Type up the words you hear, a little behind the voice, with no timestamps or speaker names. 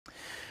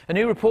A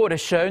new report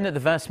has shown that the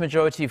vast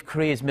majority of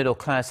Korea's middle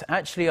class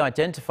actually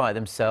identify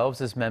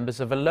themselves as members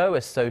of a lower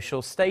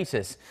social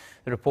status.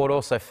 The report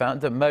also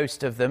found that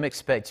most of them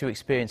expect to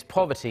experience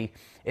poverty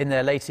in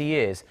their later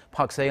years.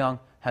 Park Se-young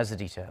has the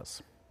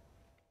details.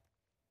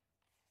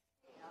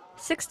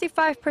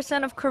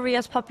 65% of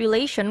Korea's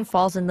population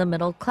falls in the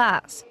middle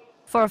class.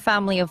 For a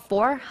family of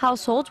four,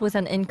 households with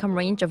an income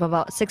range of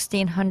about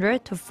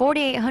 $1,600 to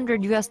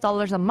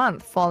 $4,800 a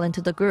month fall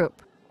into the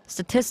group.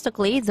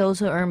 Statistically, those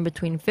who earn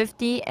between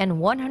 50 and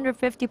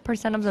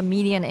 150% of the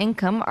median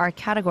income are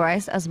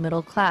categorized as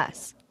middle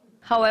class.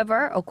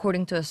 However,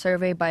 according to a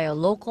survey by a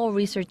local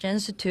research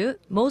institute,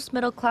 most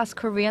middle-class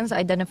Koreans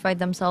identify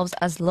themselves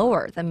as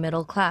lower than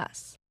middle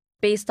class.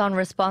 Based on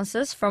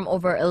responses from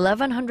over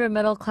 1,100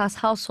 middle-class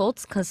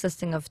households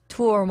consisting of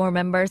 2 or more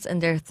members in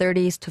their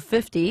 30s to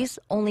 50s,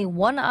 only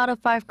 1 out of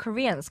 5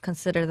 Koreans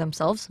consider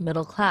themselves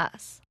middle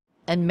class.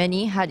 And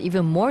many had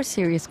even more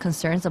serious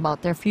concerns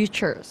about their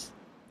futures.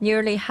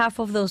 Nearly half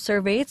of those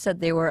surveyed said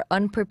they were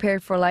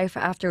unprepared for life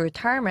after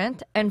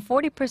retirement, and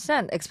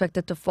 40%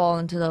 expected to fall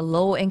into the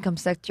low-income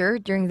sector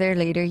during their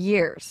later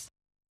years.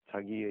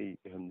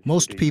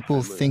 Most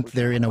people think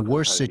they're in a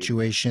worse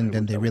situation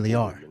than they really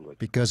are.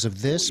 Because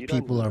of this,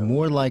 people are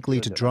more likely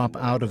to drop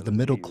out of the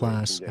middle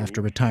class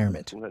after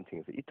retirement.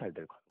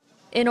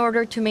 In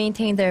order to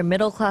maintain their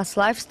middle-class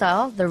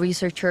lifestyle, the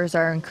researchers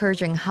are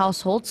encouraging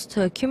households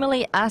to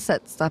accumulate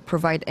assets that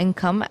provide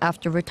income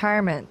after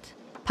retirement.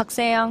 Park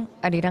Se-young,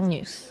 Arirang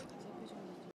News.